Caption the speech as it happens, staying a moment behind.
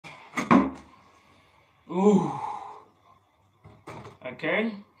Ooh.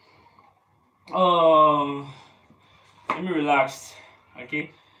 Okay. Um. Let me relax.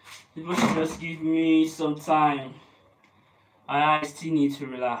 Okay. People should just give me some time. I still need to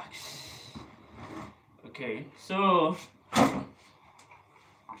relax. Okay. So.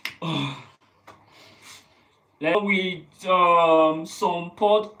 Let's go with some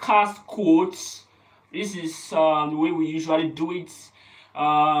podcast quotes. This is the way we usually do it.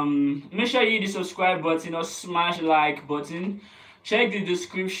 Make sure you hit the subscribe button or smash the like button. Check the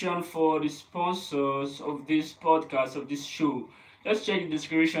description for the sponsors of this podcast, of this show. Just check the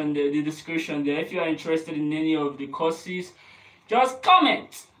description there. If you are interested in any of the courses, just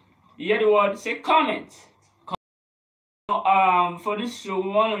comment. You hear the word? Say comment. For this show, we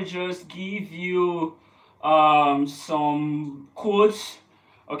want to just give you some quotes.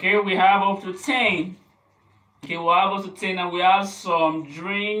 Okay, we have up to 10. Okay, we have up to 10, and we have some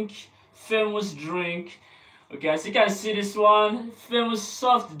drink, famous drink. Okay, as you can see, this one, famous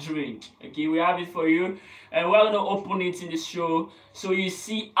soft drink. Okay, we have it for you, and we're gonna open it in the show so you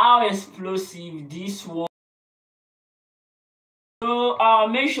see how explosive this one. So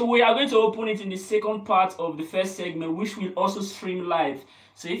make sure we are going to open it in the second part of the first segment, which will also stream live.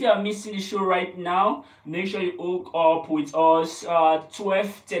 So if you are missing the show right now, make sure you hook up with us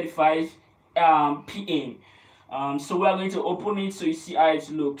 12:35 p.m. So we are going to open it so you see how it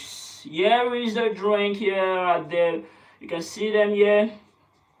looks. Here is the drink here. There you can see them here.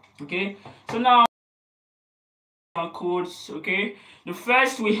 Okay. So now codes. Okay. The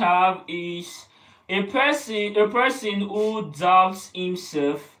first we have is a person who doubts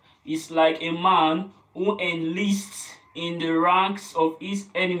himself is like a man who enlists in the ranks of his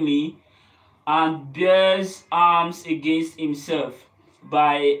enemy and bears arms against himself,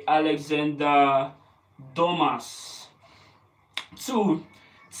 by Alexander Dumas. 2.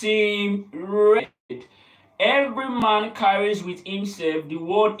 Team Red. Every man carries with himself the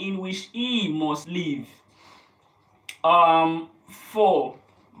world in which he must live. 4.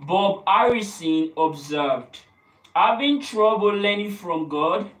 Bob Harrison observed, having trouble learning from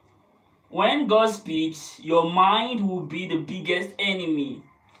God? When God speaks, your mind will be the biggest enemy.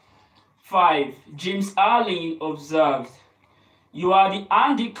 5. James Allen observed, you are the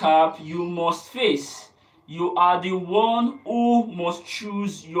handicap you must face. You are the one who must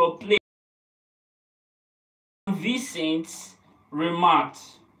choose your place. Vincent remarked,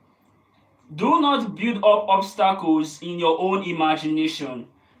 do not build up obstacles in your own imagination.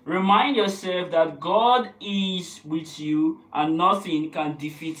 Remind yourself that God is with you and nothing can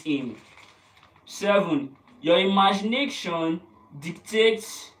defeat him. 7. Your imagination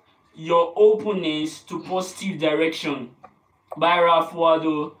dictates your openness to positive direction, by Ralph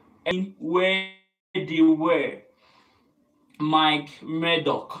Waldo Emerson. Where they were, Mike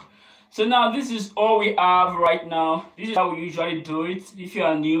Murdoch. So now this is all we have right now. This is how we usually do it. If you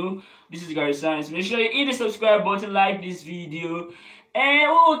are new, this is Gare Science. Make sure you hit the subscribe button, like this video,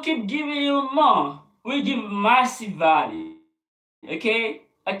 and we will keep giving you more. We give massive value. Okay?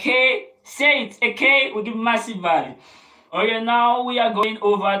 Okay? Say it. Okay? We give massive value. Okay, now we are going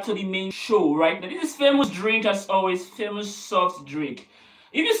over to the main show right now. This is famous drink, as always, famous soft drink.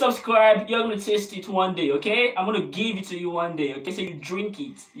 If you subscribe, you're gonna taste it one day, okay? I'm gonna give it to you one day, okay? So you drink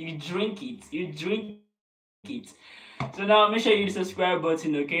it, you drink it, you drink it. So now make sure you hit the subscribe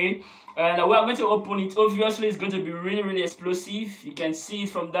button, okay? And we are going to open it. Obviously, it's going to be really, really explosive. You can see it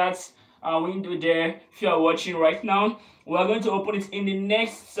from that window there. If you are watching right now, we are going to open it in the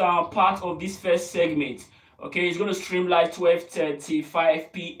next part of this first segment. Okay, it's going to stream live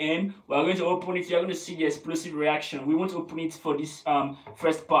 12:35 p.m. We are going to open it. You're going to see the explosive reaction. We want to open it for this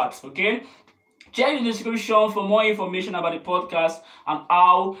first part. Okay, check the description for more information about the podcast and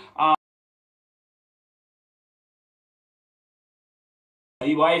how.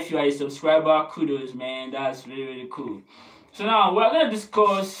 If you are a subscriber, kudos, man. That's really, really cool. So now we're going to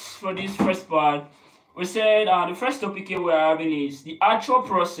discuss for this first part. We said the first topic here we're having is the actual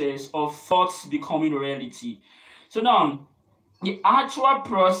process of thoughts becoming reality. So now, the actual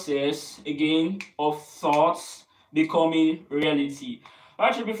process, again, of thoughts becoming reality.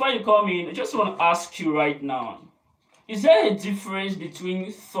 Actually, before you come in, I just want to ask you right now, is there a difference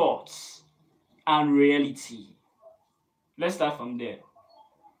between thoughts and reality? Let's start from there.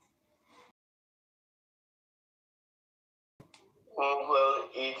 Well,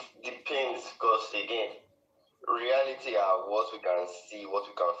 it depends because again, reality are what we can see, what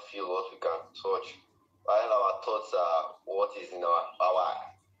we can feel, what we can touch, while our thoughts are what is in our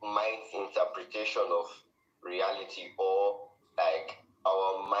mind's interpretation of reality, or like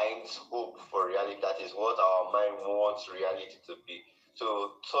our mind's hope for reality. That is what our mind wants reality to be.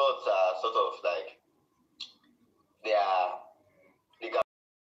 So thoughts are sort of like they cannot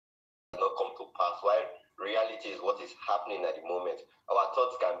come to pass. While reality is what is happening at the moment. Our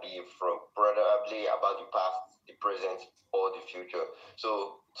thoughts can be from probably about the past, the present, or the future.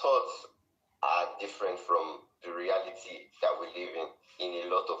 So thoughts are different from the reality that we live in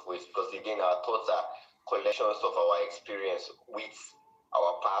a lot of ways, because again, our thoughts are collections of our experience with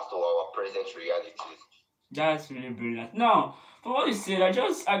our past or our present realities. That's really brilliant. Now, from what you said,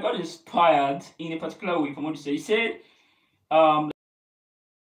 I got inspired in a particular way from what you said. You said um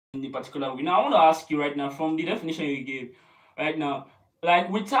in a particular way. Now I want to ask you right now, from the definition you gave right now, like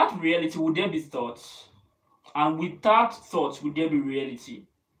without reality, would there be thoughts? And without thoughts, would there be reality?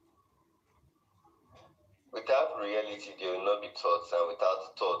 Without reality, there will not be thoughts, and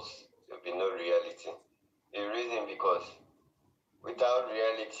without thoughts, there will be no reality. The reason because without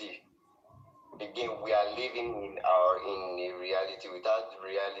reality, again, we are living in a reality. Without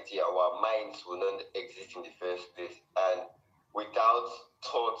reality, our minds will not exist in the first place. And without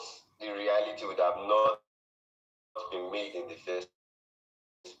thoughts, the reality would have not been made in the first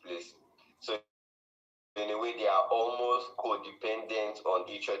place. So in a way, they are almost codependent on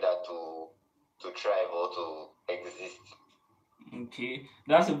each other to thrive or to exist. Okay,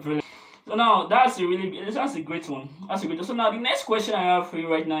 that's a brilliant. So now that's a great one. That's a great one. So now the next question I have for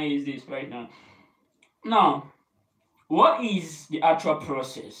you right now is this right now. Now, what is the actual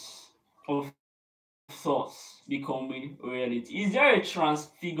process of thoughts becoming reality? Is there a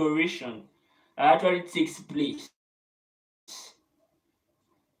transfiguration that actually takes place?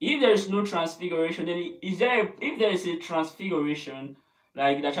 If there is no transfiguration, then if there is a transfiguration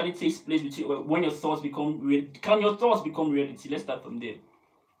like that actually takes place when your thoughts become real, can your thoughts become reality? Let's start from there.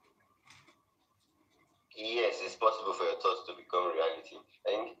 Yes, it's possible for your thoughts to become reality.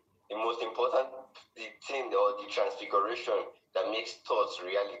 And the most important thing or the transfiguration that makes thoughts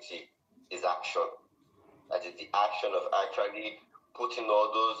reality is action. That is the action of actually putting all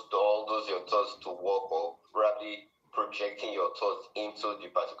those your thoughts to work, or probably projecting your thoughts into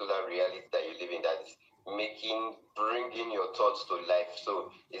the particular reality that you live in, that is bringing your thoughts to life.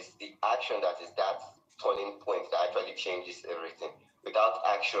 So it's the action that is that turning point that actually changes everything. Without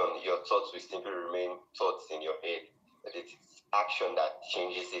action, your thoughts will simply remain thoughts in your head. But it's action that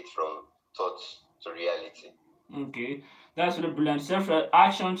changes it from thoughts to reality. Okay, that's really brilliant. Self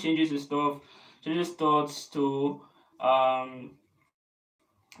action changes thoughts to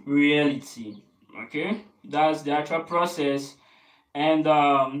reality. Okay, that's the actual process, and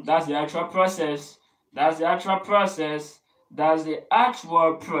that's the actual process. That's the actual process. That's the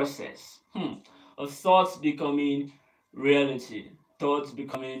actual process. Of thoughts becoming reality. Thoughts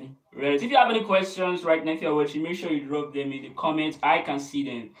becoming reality. If you have any questions right now, if you're watching, make sure you drop them in the comments. I can see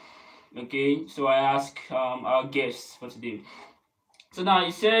them. Okay, so I ask our guests for today. So now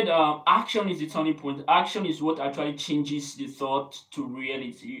you said action is the turning point. Action is what actually changes the thought to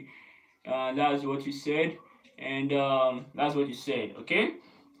reality. That's what you said, and that's what you said. Okay,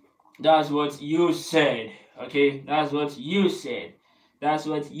 that's what you said. Okay, that's what you said. That's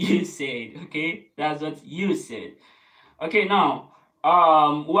what you said. Okay, that's what you said. Okay, now we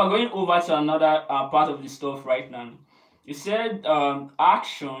are going over to another part of the stuff right now. You said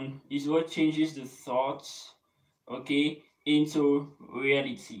action is what changes the thoughts, okay, into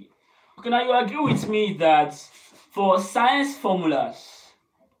reality. Okay, now you agree with me that for science formulas,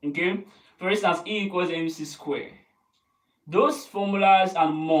 okay, for instance, E equals mc squared, those formulas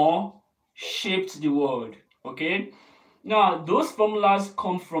and more shaped the world, okay? Now, those formulas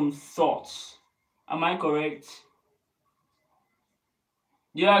come from thoughts. Am I correct?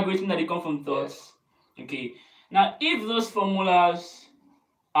 You are agreeing that they come from thoughts? Yes. Okay. Now, if those formulas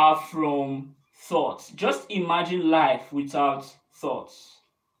are from thoughts, just imagine life without thoughts.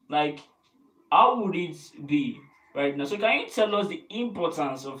 Like, how would it be right now? So, can you tell us the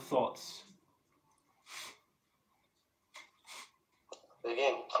importance of thoughts?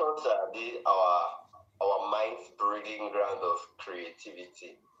 Again, thoughts are our mind's breeding ground of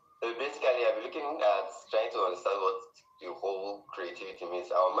creativity. So basically, I've been looking at trying to understand what the whole creativity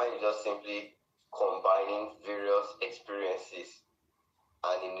means. Our mind is just simply combining various experiences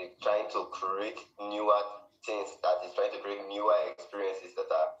and in it trying to create newer things, that is trying to create newer experiences that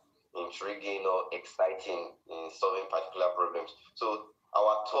are intriguing or exciting in solving particular problems. So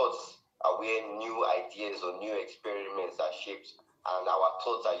our thoughts are where new ideas or new experiments are shaped, and our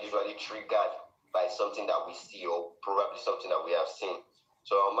thoughts are usually triggered by something that we see or probably something that we have seen.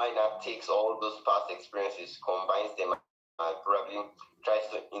 So our mind now takes all those past experiences, combines them, and probably tries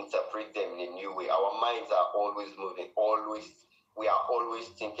to interpret them in a new way. Our minds are always moving, we are always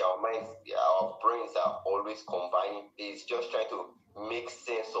thinking, our minds, our brains are always combining. It's just trying to make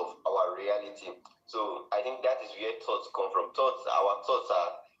sense of our reality. So I I think that is where thoughts come from. Our thoughts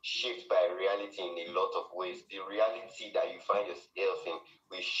are shaped by reality in a lot of ways. The reality that you find yourself in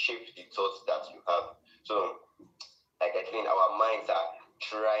will shape the thoughts that you have. So, like, I think our minds are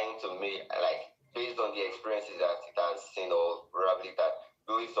trying to make, like, based on the experiences that it has seen, or probably that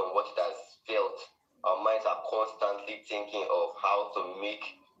based on what it has felt, our minds are constantly thinking of how to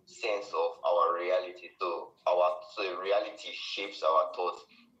make sense of our reality. So reality shapes our thoughts.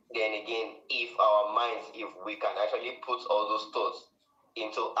 Then again, if we can actually put all those thoughts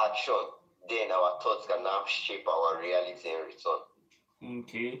into action, then our thoughts can now shape our reality in return.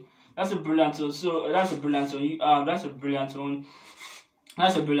 Okay, that's a brilliant one. So that's a brilliant one. That's a brilliant one.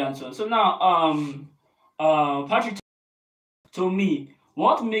 That's a brilliant one. So now, Patrick, to me,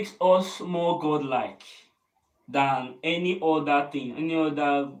 what makes us more godlike than any other thing, any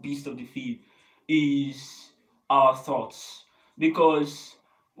other beast of the field, is our thoughts. Because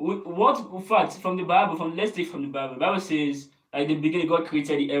in fact, from the Bible, let's take from the Bible. The Bible says, at the beginning, God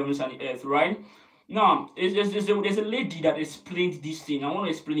created the heavens and the earth, right? Now, there's a lady that explained this thing. I want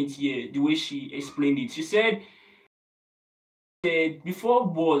to explain it here, the way she explained it. She said, before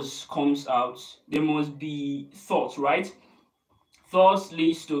words comes out, there must be thoughts, right? Thoughts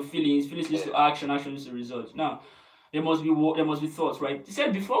leads to feelings, feelings leads to action, action leads to results. Now, there must be thoughts, right? He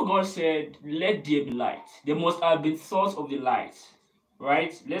said before God said, "Let there be light," there must have been thoughts of the light,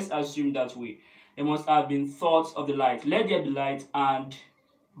 right? Let's assume that way. There must have been thoughts of the light. Let there be light, and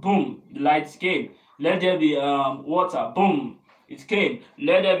boom, the light came. Let there be water, boom, it came.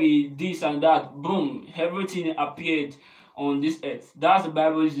 Let there be this and that, boom, everything appeared on this earth. That's the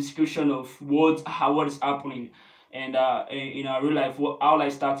Bible's description of what is happening. And in our real life, how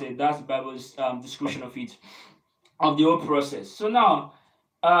life started, that's the Bible's description of it, of the whole process. So now,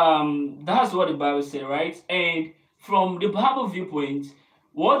 that's what the Bible said, right? And from the Bible viewpoint,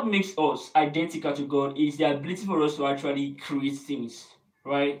 what makes us identical to God is the ability for us to actually create things,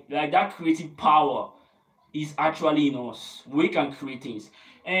 right? Like that creative power is actually in us. We can create things.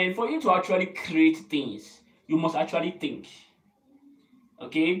 And for you to actually create things, you must actually think.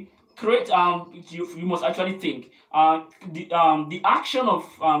 Okay? You must actually think. The action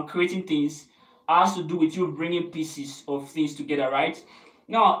of creating things has to do with you bringing pieces of things together, right?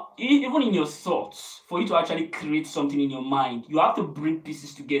 Now, even in your thoughts, for you to actually create something in your mind, you have to bring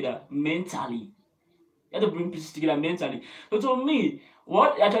pieces together mentally. You have to bring pieces together mentally. So to me,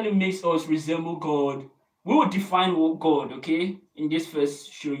 what actually makes us resemble God, we will define what God, okay? In this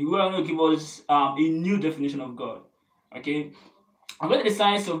first show, you are going to give us a new definition of God, okay? According to the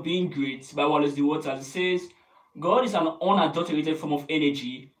science of being great by Wallace D. Waters, it says God is an unadulterated form of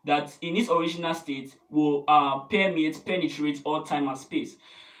energy that in its original state will penetrate all time and space.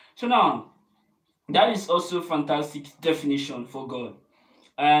 So now, that is also a fantastic definition for God.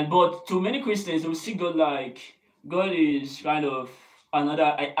 But to many Christians, they will see God like God is kind of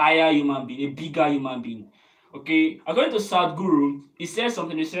another higher human being, a bigger human being. Okay, according to Sadhguru, he said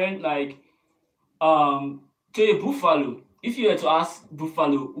something. He said like, to a buffalo, if you were to ask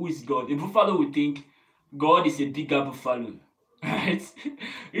buffalo who is God, a buffalo would think God is a bigger buffalo, right?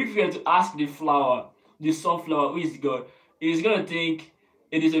 If you were to ask the flower, the sunflower, who is God, he's gonna think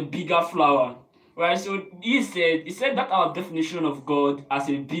it is a bigger flower, right? So he said that our definition of God as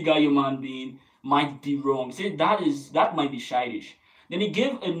a bigger human being might be wrong. He said that might be childish. Then he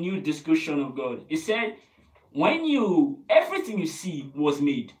gave a new description of God. He said, everything you see was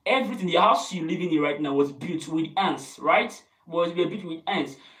made. Everything, the house you live in right now was built with hands, right? Was built with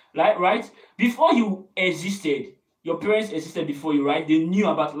hands, right? Before you existed, your parents existed before you, right? They knew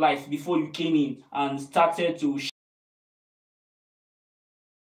about life before you came in and started to.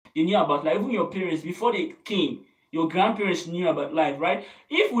 They knew about life. Even your parents, before they came, your grandparents knew about life, right?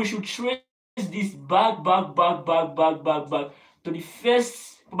 If we should trace this back to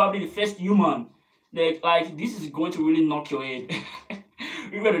probably the first human, like this is going to really knock your head.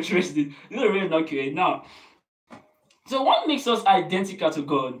 We're going to trace this. This will really knock your head. Now, so what makes us identical to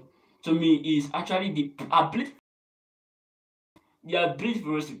God, to me, is actually the ability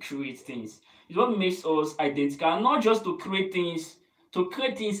for us to create things. Is what makes us identical, and not just to create things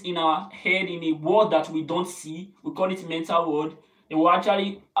in our head, in a world that we don't see. We call it mental world. It will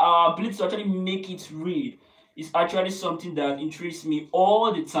actually, our ability to actually make it real is actually something that intrigues me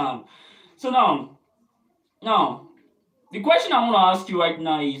all the time. So now, the question I want to ask you right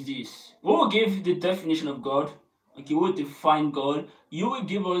now is this. We will give the definition of God. Okay, we'll define God. You will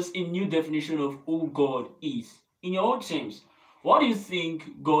give us a new definition of who God is. In your own terms, what do you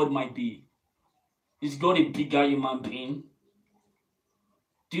think God might be? Is God a bigger human being?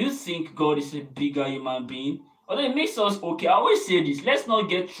 Do you think God is a bigger human being? Although it makes us okay. I always say this, let's not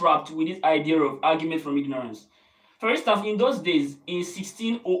get trapped with this idea of argument from ignorance. For instance, in those days, in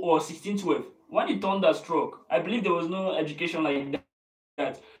 1600 or 1612, when the thunder struck, I believe there was no education like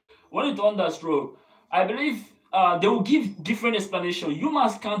that. When the thunder struck, I believe they will give different explanation.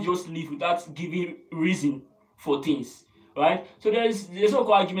 Humans can't just live without giving reason for things, right? So there's no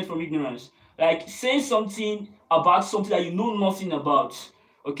argument from ignorance. Like saying something about something that you know nothing about,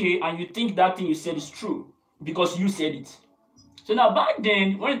 okay, and you think that thing you said is true because you said it. So now back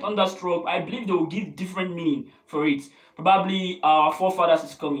then, when it thunderstruck, I believe they will give different meaning for it. Probably our forefathers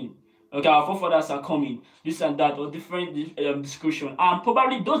is coming. Okay, our forefathers are coming, this and that, or different description. And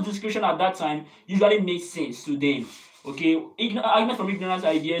probably those description at that time usually make sense to them. Okay, argument from ignorance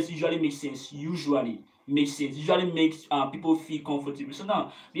ideas usually make sense. Usually makes people feel comfortable. So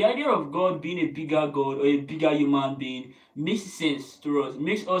now the idea of God being a bigger God or a bigger human being makes sense to us,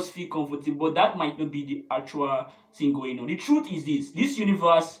 makes us feel comfortable, but that might not be the actual thing going on. The truth is this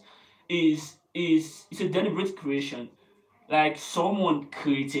universe is a deliberate creation. Like someone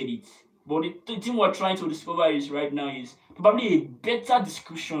created it. But the thing we're trying to discover is right now is probably a better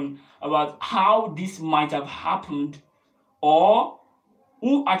discussion about how this might have happened or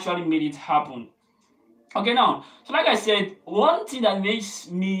who actually made it happen. Okay, now, so like I said, one thing that makes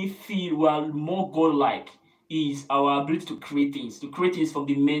me feel well more godlike is our ability to create things from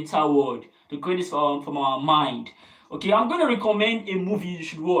the mental world, to create this from our mind. Okay, I'm going to recommend a movie you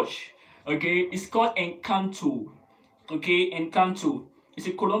should watch. Okay, it's called Encanto. Okay, Encanto. It's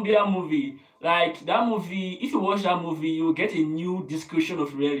a Colombian movie. Like that movie, if you watch that movie, you'll get a new description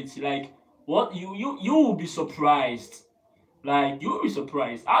of reality. Like what you will be surprised. Like you will be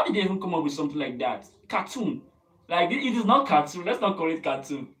surprised. How did they even come up with something like that? Cartoon. Like it is not cartoon. Let's not call it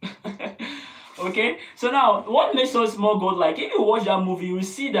cartoon. Okay. So now, what makes us more godlike? If you watch that movie, you will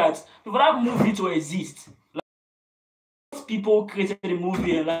see that for that movie to exist, like people created the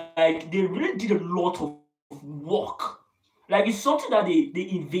movie and like they really did a lot of work. Like it's something that they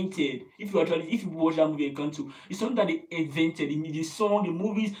invented. If you watch that movie Encanto, it's something that they invented. The song, the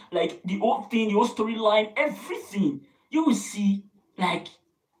movies, like the whole thing, the whole storyline, everything. You will see like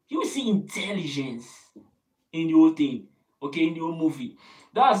you will see intelligence in the whole thing. Okay, in the whole movie.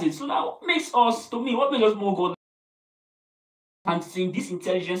 That's it. So now what makes us more god and seeing this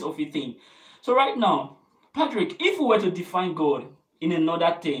intelligence of a thing. So right now, Patrick, if we were to define God in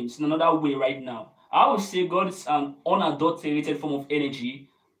another terms, in another way right now, I would say God is an unadulterated form of energy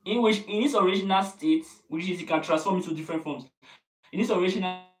in which in its original state, which is it can transform into different forms, in its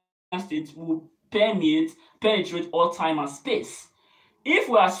original state will penetrate all time and space. If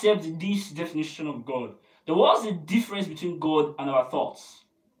we accept this definition of God, then what's the difference between God and our thoughts?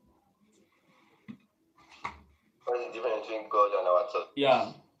 What's the difference between God and our thoughts?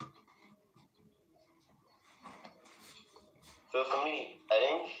 Yeah. So for me, I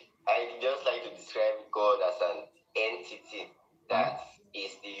think I just like to describe God as an entity that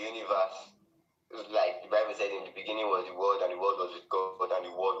is the universe. Like the Bible said, in the beginning was the Word, and the Word was with God, and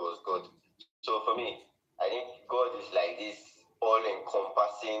the Word was God. So for me, I think God is like this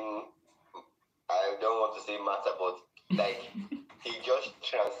all-encompassing. I don't want to say matter, but like he just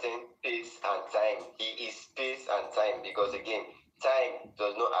transcends space and time. He is space and time because again, time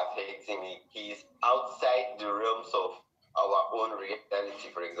does not affect him. He is outside the realms of our own reality,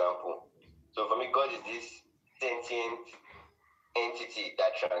 for example. So for me, God is this sentient entity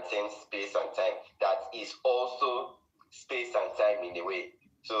that transcends space and time, that is also space and time in a way.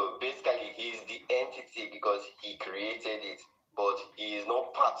 So basically, he is the entity because he created it, but he is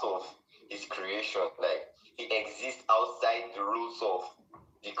not part of his creation. Like he exists outside the rules of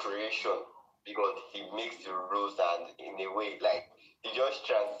the creation because he makes the rules, and in a way, like he just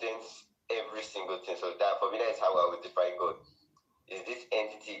transcends every single thing. So that for me, that is how I would define God. Is this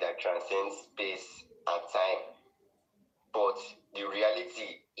entity that transcends space and time, but the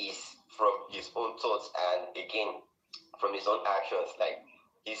reality is from his own thoughts and again from his own actions. Like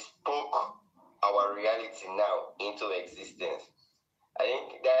he spoke our reality now into existence. I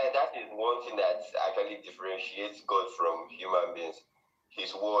think that is one thing that actually differentiates God from human beings.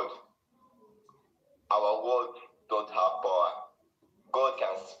 His word. Our word don't have power. God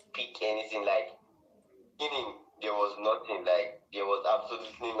can speak anything, like beginning there was nothing, like there was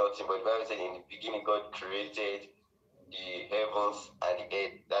absolutely nothing. But the Bible said in the beginning God created the heavens and the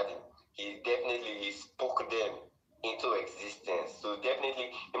earth. That he spoke them into existence. So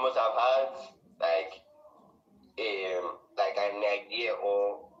definitely he must have had like an idea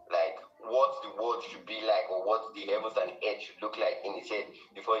or like what the world should be like or what the heavens and the earth should look like in his head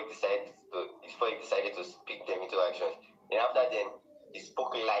before he decided to speak them into action. And after then he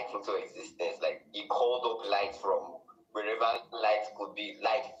spoke light into existence. Like he called up light from wherever light could be.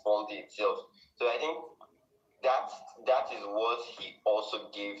 Light formed itself. So I think that is what he also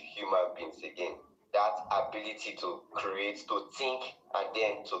gave human beings again. That ability to create, to think, and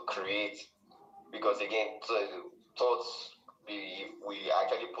then to create. Because again, thoughts, if we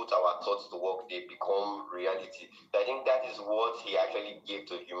actually put our thoughts to work, they become reality. So I think that is what he actually gave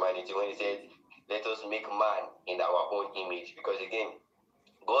to humanity when he said, let us make man in our own image. Because again,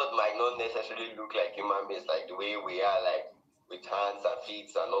 God might not necessarily look like human beings, like the way we are, like with hands and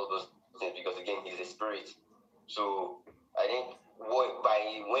feet and all those things, because again, he's a spirit. So I think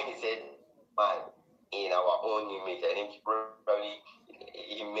when he said man in our own image, I think probably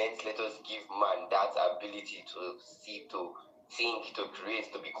he meant let us give man that ability to see, to think, to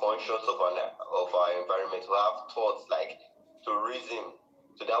create, to be conscious of our environment, to have thoughts, like to reason.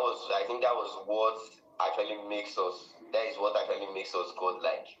 So I think that was what actually makes us. That is what actually makes us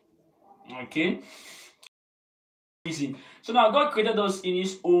God-like. Okay. Easy. So now God created us in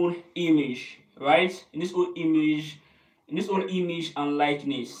His own image, right? In His own image and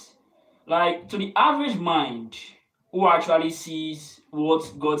likeness. Like to the average mind, who actually sees what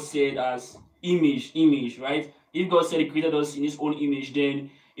God said as image, right? If God said He created us in His own image, then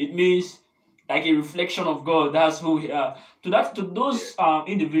it means like a reflection of God. That's who we are. To those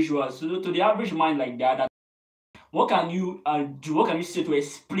individuals, to the average mind like that, what can you do? What can you say to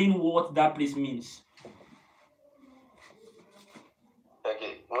explain what that place means?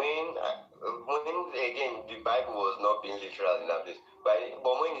 Okay, when again the Bible was not being literal in that place, but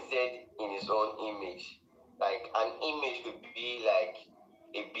when he said in his own image, like an image could be like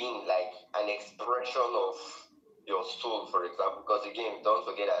a being, like an expression of your soul, for example. Because again, don't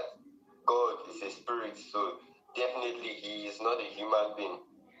forget that God is a spirit, so definitely he is not a human being.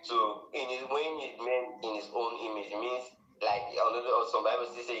 So when it meant in his own image, it means like some Bible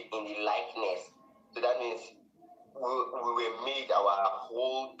still say in the likeness. So that means we were made, our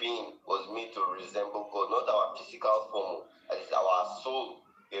whole being was made to resemble God, not our physical form, that is our soul.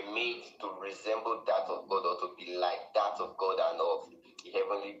 We're made to resemble that of God, or to be like that of God and of the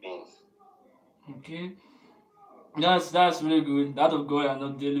heavenly beings. Okay. That's really good. That of God and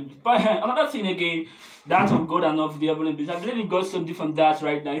not the. But another thing again, that of God and not the heavenly beings. I believe you got something from that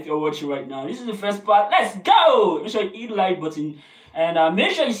right now. If you're watching right now, this is the first part. Let's go. Make sure you hit the like button and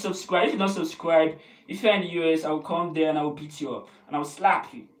make sure you subscribe. If you're not subscribed, if you're in the US, I will come there and I will beat you up and I will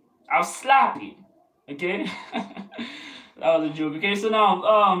slap you. I'll slap you. Okay. That was a joke. Okay. So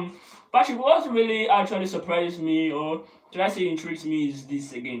now, Patrick, what really actually surprised me, or should I say intrigues me, is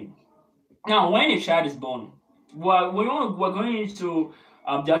this again. Now, when a child is born, we're going into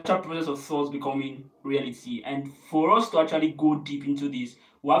the actual process of thoughts becoming reality. And for us to actually go deep into this,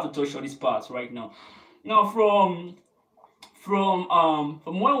 we have to touch on these parts right now. Now, from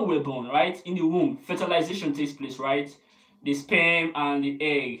when we were born, right, in the womb, fertilization takes place, right? The sperm and the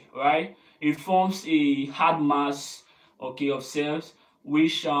egg, right? It forms a hard mass, okay, of cells,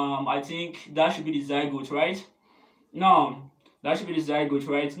 which I think that should be the zygote, right? Now, that should be the zygote,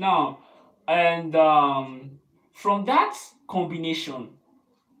 right? Now, and from that combination,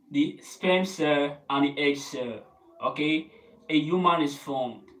 the sperm cell and the egg cell, okay, a human is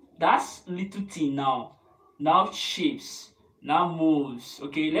formed. That's little thing now shapes, now moves.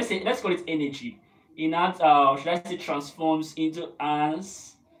 Okay, let's call it energy. In that, should I say, transforms into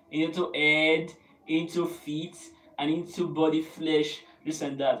hands, into head, into feet, and into body, flesh, this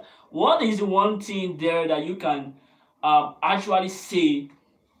and that. What is the one thing there that you can actually say,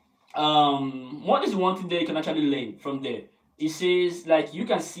 what is one thing that you can actually learn from there? It says like you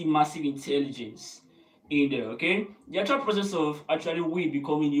can see massive intelligence in there. Okay, the actual process of actually we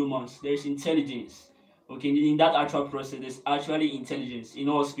becoming humans, there's intelligence. Okay, in that actual process, there's actually intelligence in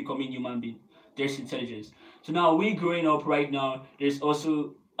us becoming human being. There's intelligence. So now we growing up right now, there's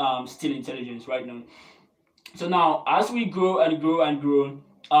also still intelligence right now. So now as we grow and grow and grow,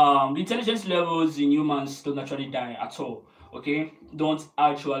 the intelligence levels in humans don't actually die at all. Okay, don't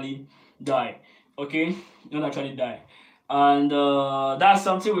actually die. Okay, don't actually die, and that's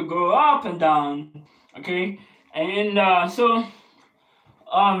something we go up and down. Okay, and so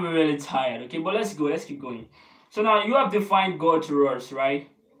I'm really tired. Okay, but let's go. Let's keep going. So now you have defined God to us, right?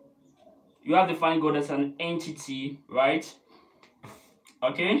 You have defined God as an entity, right?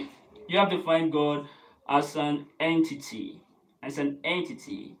 Okay, you have defined God as an entity, as an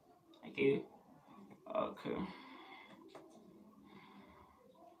entity. Okay, okay.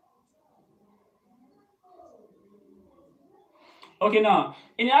 Okay, now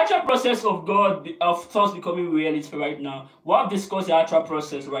in the actual process of of thoughts becoming reality right now, we have discussed the actual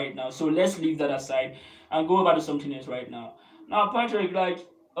process right now. So let's leave that aside and go over to something else right now. Now, Patrick, like,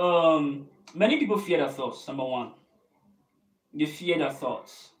 many people fear their thoughts. Number one, they fear their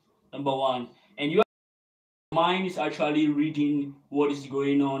thoughts. Number one, and your mind is actually reading what is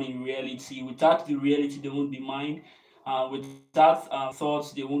going on in reality. Without the reality, there won't be mind. Without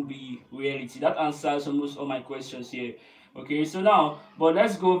thoughts, there won't be reality. That answers almost all my questions here. Okay, so now, but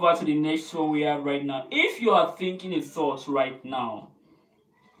let's go over to the next one we have right now. If you are thinking a thought right now,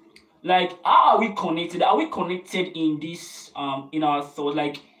 like, how are we connected? Are we connected in this in our thoughts?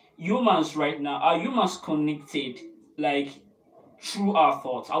 Like, humans right now, are humans connected, like, through our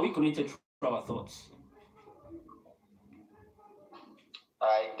thoughts? Are we connected through our thoughts?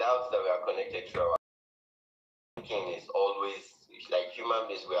 I doubt that we are connected to our thinking is always like human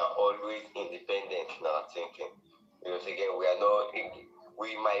beings, we are always independent in our thinking. Because again, we are not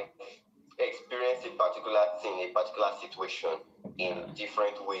we might experience a particular thing, a particular situation in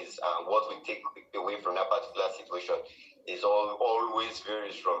different ways, and what we take away from that particular situation is always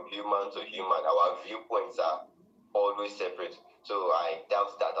varies from human to human. Our viewpoints are always separate. So I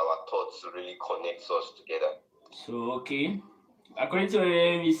doubt that our thoughts really connect us together. So, okay, according to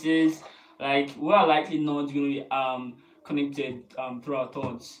him, he says, like, we are likely not going to be connected through our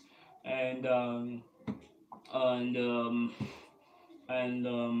thoughts, and and um and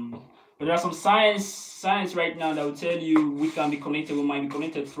but there are some science right now that will tell you we can be connected, we might be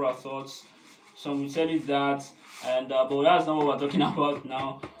connected through our thoughts. Some will tell you that, and but that's not what we're talking about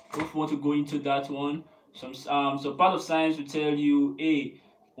now. If you want to go into that one, so part of science will tell you, hey,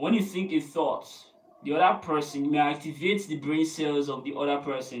 when you think a thought, the other person may activate the brain cells of the other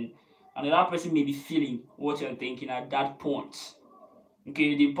person, and the other person may be feeling what you're thinking at that point.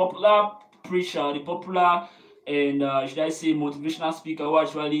 Okay, the popular preacher, the popular and should I say motivational speaker who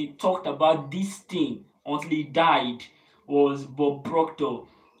actually talked about this thing until he died was Bob Proctor.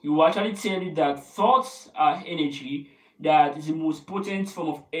 He will actually tell you that thoughts are energy, that is the most potent form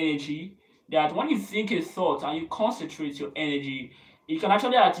of energy, that when you think a thought and you concentrate your energy, it can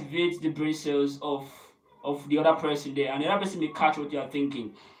actually activate the brain cells of the other person there, and the other person may catch what you are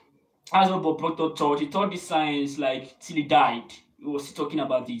thinking. That's what Bob Proctor taught. He taught this science like till he died. He was still talking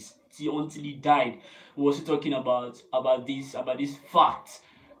about this. Till until he died, he was still talking about this fact.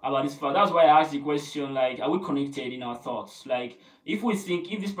 About this fact. That's why I asked the question, like, are we connected in our thoughts? Like, if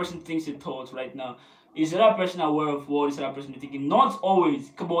this person thinks a thought right now, is the other person aware of what this other person is thinking? Not always,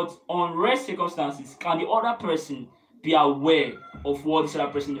 but on rare circumstances, can the other person be aware of what this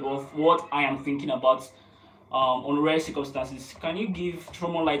other person, of what I am thinking about on rare circumstances? Can you give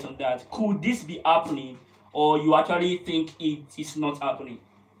more light on that? Could this be happening, or you actually think it is not happening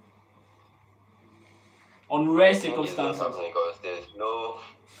on rare I think it's not circumstances? happening because there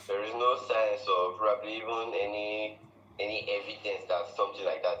is no science or probably even any evidence that something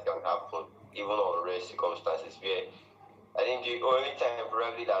like that can happen, even on rare circumstances. Where I think the only time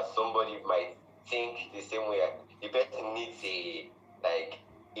probably that somebody might think the same way, the person needs a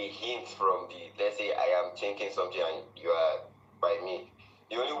hint from the, let's say I am thinking something and you are by me.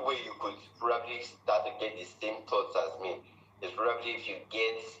 The only way you could probably start to get the same thoughts as me is probably if you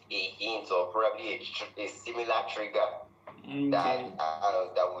get a hint or probably a similar trigger Okay.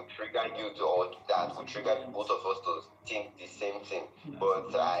 that would trigger you to, or that would trigger both of us to think the same thing.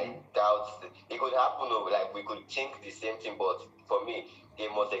 But I doubt it could happen. Like we could think the same thing, but for me, there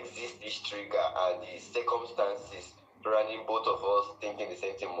must exist this trigger, and the circumstances surrounding both of us thinking the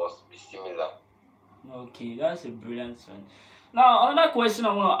same thing must be similar. Okay, that's a brilliant one. Now, another question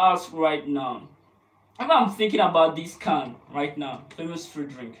I want to ask right now. If I'm thinking about this can right now, famous fruit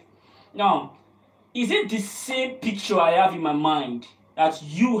drink. Now, is it the same picture I have in my mind that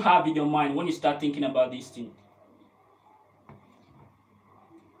you have in your mind when you start thinking about this thing?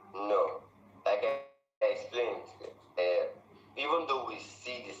 No, like I explained, even though we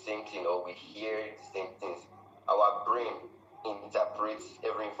see the same thing or we hear the same things, our brain interprets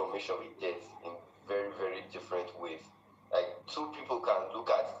every information we get in very, very different ways. Like two people can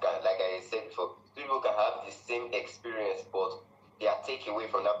like I said before, two people can have the same experience, but their takeaway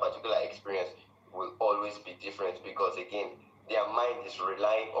from that particular experience will always be different because, again, their mind is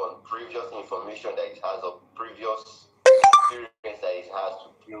relying on previous information that it has or previous experience that it has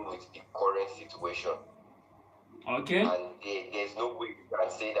to deal with the current situation. Okay. And there's no way you can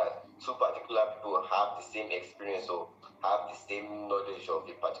say that two particular people have the same experience or have the same knowledge of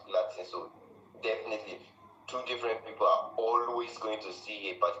a particular thing. So definitely, two different people are always going to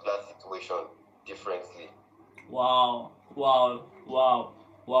see a particular situation differently. Wow. Wow. Wow.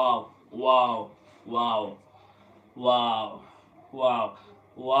 Wow. Wow. Wow. Wow. Wow.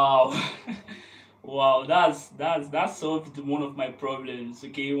 Wow. Wow. That's solved one of my problems.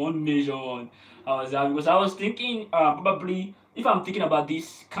 Okay, one major one. I was because I was thinking probably if I'm thinking about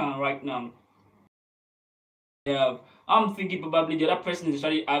this can right now, yeah, I'm thinking probably the other person is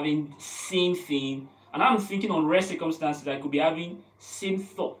actually having same thing, and I'm thinking on rare circumstances I could be having same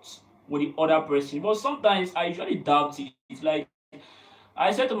thoughts with the other person. But sometimes I usually doubt it. Like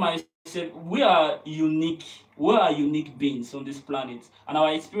I said to myself, we are unique beings on this planet, and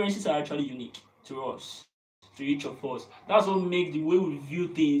our experiences are actually unique to us, to each of us. That's what makes the way we view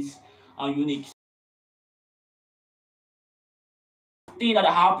things unique. Thing that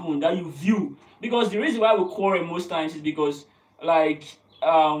happened that you view, because the reason why we quarrel most times is because like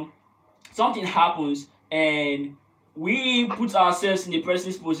um something happens and we put ourselves in the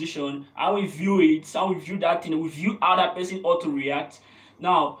person's position and we view it and we view that thing, we view how that person ought to react.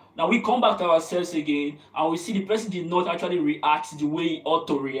 Now we come back to ourselves again and we see the person did not actually react the way he ought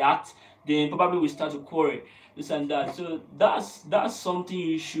to react, then probably we start to quarrel, this and that. So that's something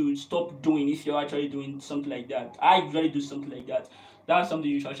you should stop doing if you're actually doing something like that. I usually do something like that. That's something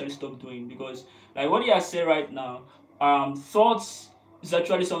you should actually stop doing, because like what you have said right now, thoughts is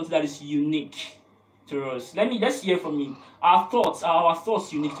actually something that is unique to us. Let's hear from you. Our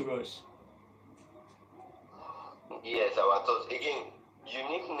thoughts unique to us? Yes, our thoughts. Again,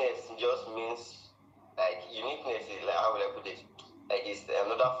 uniqueness just means like uniqueness is like how would I put it? Like it's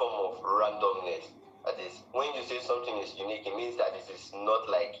another form of randomness. That is, when you say something is unique, it means that it is not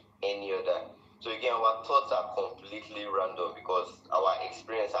like any other. So again, our thoughts are completely random because our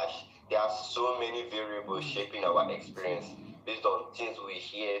experience has there are so many variables shaping our experience based on things we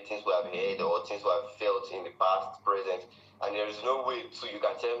hear, things we have heard, or things we have felt in the past, present. And there is no way to you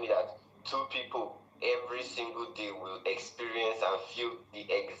can tell me that two people every single day will experience and feel the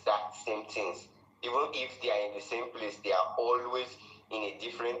exact same things. Even if they are in the same place, they are always in a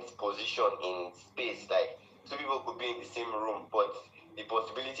different position in space. Like two people could be in the same room, but the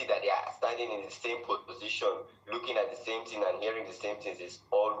possibility that they are standing in the same position, looking at the same thing and hearing the same things is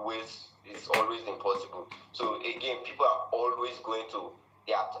always impossible. So again, people are always going to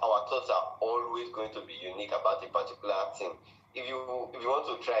our thoughts are always going to be unique about a particular thing. If you want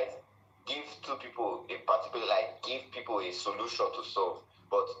to try it, give two people a particular give people a solution to solve,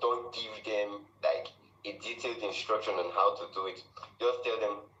 but don't give them like a detailed instruction on how to do it. Just tell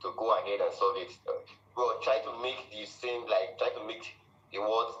them to go ahead and solve it. But try to make the same try to make the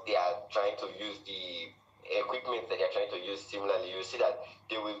what they are trying to use, the equipment that they are trying to use similarly. You see that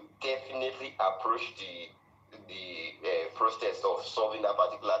they will definitely approach the process of solving that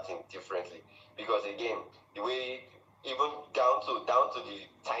particular thing differently, because again, the way even down to the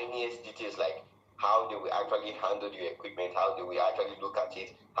tiniest details, like how they will actually handle the equipment, how they will actually look at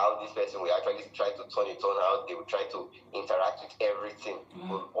it, how this person will actually try to turn it on, how they will try to interact with everything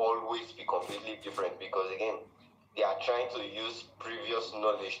will always be completely different, because again, they are trying to use previous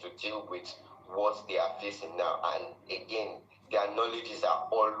knowledge to deal with what they are facing now. And again, their knowledges are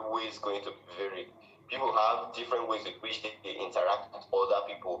always going to vary. People have different ways with which they interact with other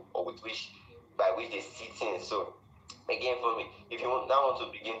people, or with which by which they see things. So again, for me, if you now want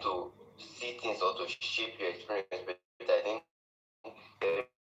to begin to see things or to shape your experience, but I think there is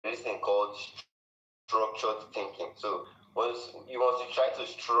this thing called structured thinking. So once you try to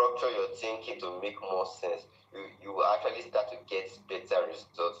structure your thinking to make more sense, you will actually start to get better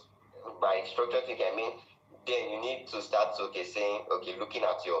results. By structured thinking, I mean then you need to start saying, okay, looking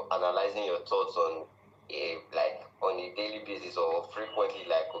at your analyzing your thoughts on a daily basis or frequently,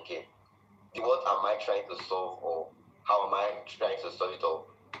 like, okay, what am I trying to solve, or how am I trying to solve it, or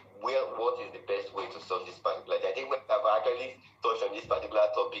what is the best way to solve this particular thing? I think we have actually touched on this particular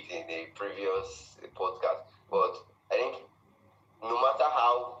topic in the previous podcast, but I think no matter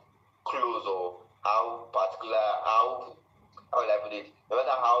how close or how particular, how will I put it, no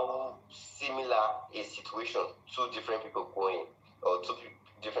matter how similar a situation two different people go in, or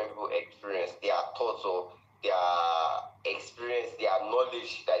different people experience, their thoughts or their experience, their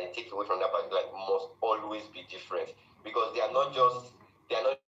knowledge that they take away from that particular must always be different, because they are not just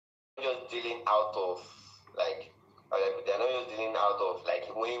dealing out of like they're not just dealing out of like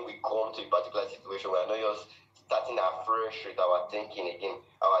when we come to a particular situation, we're not just starting afresh with our thinking again.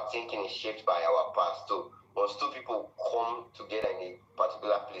 Our thinking is shaped by our past. So once two people come together in a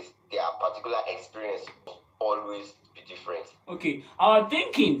particular place, their particular experience must always be different. Okay, our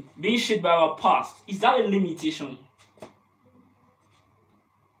thinking being shaped by our past, is that a limitation?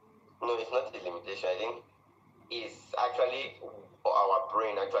 No, it's not a limitation. I think it's actually our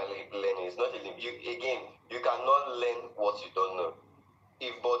brain actually learning. It's not a limit. You cannot learn what you don't know.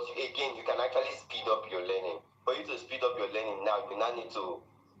 But again, you can actually speed up your learning. For you to speed up your learning now, you now need to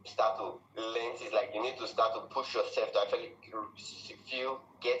start to learn. It's like you need to start to push yourself to actually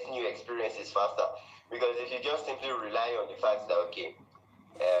get new experiences faster. Because if you just simply rely on the fact that, okay,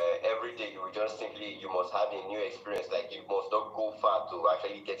 every day you must have a new experience, like you must not go far to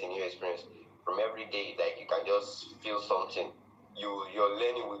actually get a new experience. From every day, like you can just feel something. Your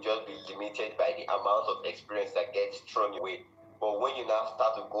learning will just be limited by the amount of experience that gets thrown your way. But when you now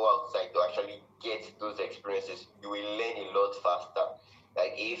start to go outside to actually get those experiences, you will learn a lot faster.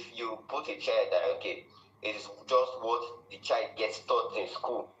 Like if you put a child that, okay, it is just what the child gets taught in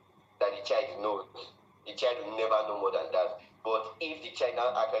school that the child knows. The child will never know more than that. But if the child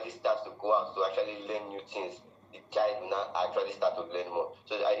now actually starts to go out to actually learn new things, the child will now actually start to learn more.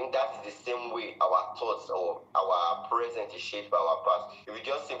 So I think that is the same way our thoughts or our present is shaped by our past. If you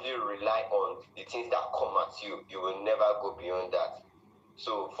just simply rely on the things that come at you, you will never go beyond that.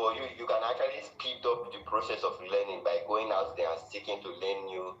 So for you, you can actually speed up the process of learning by going out there and seeking to learn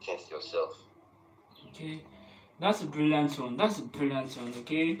new things yourself. Okay, that's a brilliant one. That's a brilliant one.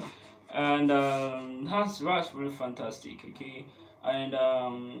 Okay, and that's very fantastic. Okay, and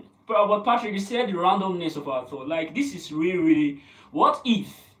but Patrick, you said the randomness of our thought. Like this is really really. What if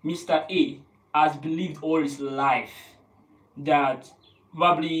Mr. A has believed all his life that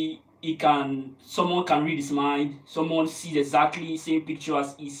probably someone can read his mind, someone sees exactly the same picture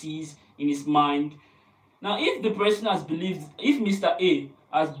as he sees in his mind. Now, if the person has believed, if Mr. A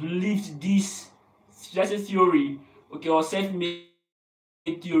has believed this, let's say theory, okay, or self-made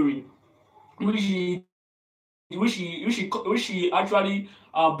theory, which he actually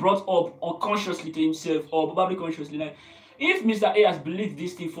brought up unconsciously to himself or probably consciously, like if Mr. A has believed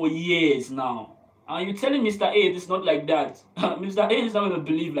this thing for years now, and you're telling Mr. A it's not like that, Mr. A is not going to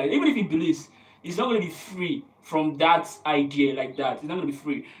believe, like even if he believes, he's not going to be free from that idea like that. He's not going to be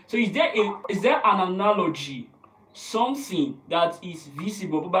free. So is there an analogy, something that is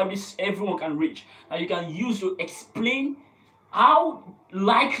visible, probably everyone can reach, that you can use to explain how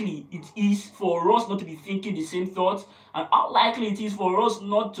likely it is for us not to be thinking the same thoughts, and how likely it is for us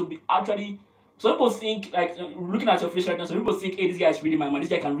not to be actually. Some people think, like looking at your face right now, some people think, hey, this guy is reading my mind,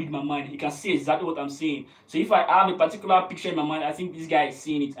 this guy can read my mind, he can see exactly what I'm saying. So if I have a particular picture in my mind, I think this guy is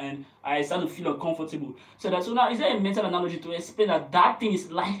seeing it, and I start to feel uncomfortable. So now, is there a mental analogy to explain that that thing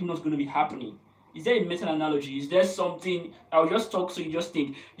is likely not going to be happening? Is there a mental analogy? Is there something I'll just talk so you just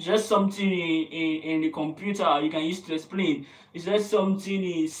think? Is there something in the computer you can use to explain? Is there something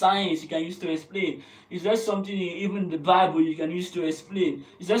in science you can use to explain? Is there something in even the Bible you can use to explain?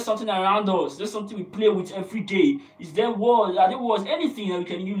 Is there something around us? Is there something we play with every day? Is there words? Are there words? Anything that we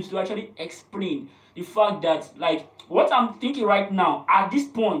can use to actually explain the fact that, like, what I'm thinking right now at this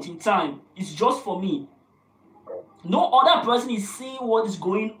point in time is just for me. No other person is seeing what is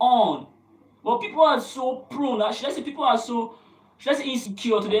going on. But people are so prone, should I say people are so, should I say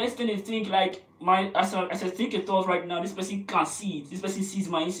insecure to the extent they think like as I think a thought right now, this person can see it. This person sees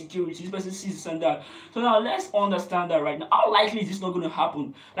my insecurity. This person sees this and that. So now let's understand that right now. How likely is this not going to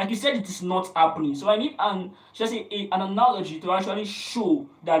happen? Like you said, it is not happening. So I need should I say an analogy to actually show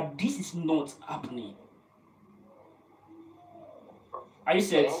that this is not happening. Are you I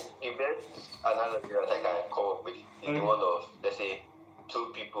set? think the best analogy that I can come up with is the one of, let's say,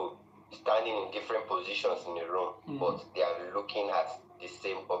 two people standing in different positions in a room, but they are looking at the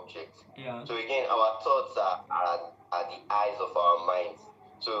same object. Yeah. So again, our thoughts are the eyes of our minds.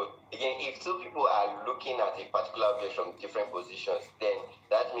 So again, if two people are looking at a particular object from different positions, then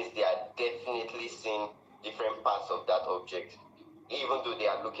that means they are definitely seeing different parts of that object, even though they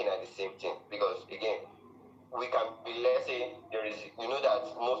are looking at the same thing. Because again, we can be, let's say, that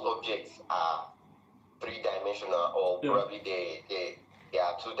most objects are three-dimensional, or probably they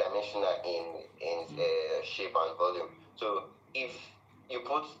are two-dimensional in shape and volume. So if you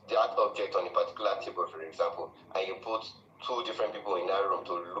put that object on a particular table, for example, and you put two different people in that room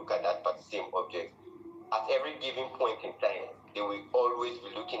to look at that same object, at every given point in time, they will always be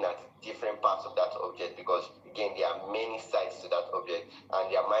looking at different parts of that object, because again, there are many sides to that object,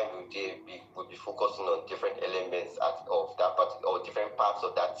 and their mind will be focusing on different elements of that part, or different parts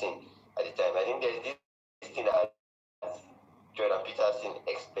of that thing at the time. I think there's this thing that Jordan Peterson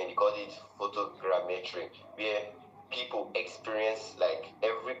explained, because it's photogrammetry, where people experience, like,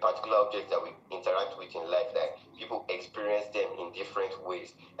 every particular object that we interact with in life, like people experience them in different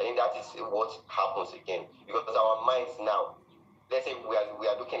ways. I think that is what happens again, because our minds now, let's say we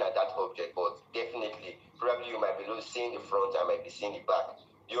are looking at that object, but definitely, probably you might be seeing the front, I might be seeing the back.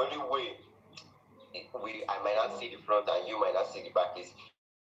 The only way I might not see the front and you might not see the back is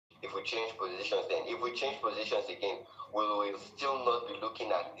if we change positions. Then if we change positions again, we will still not be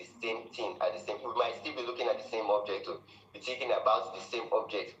looking at the same thing we might still be looking at the same object, to be thinking about the same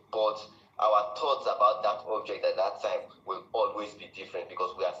object, but our thoughts about that object at that time will always be different,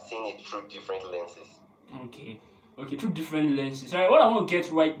 because we are seeing it through different lenses. Okay. Okay, two different lenses. All right, what I want to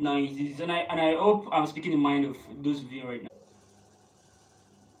get right now is and I hope I'm speaking in mind of those of you right now.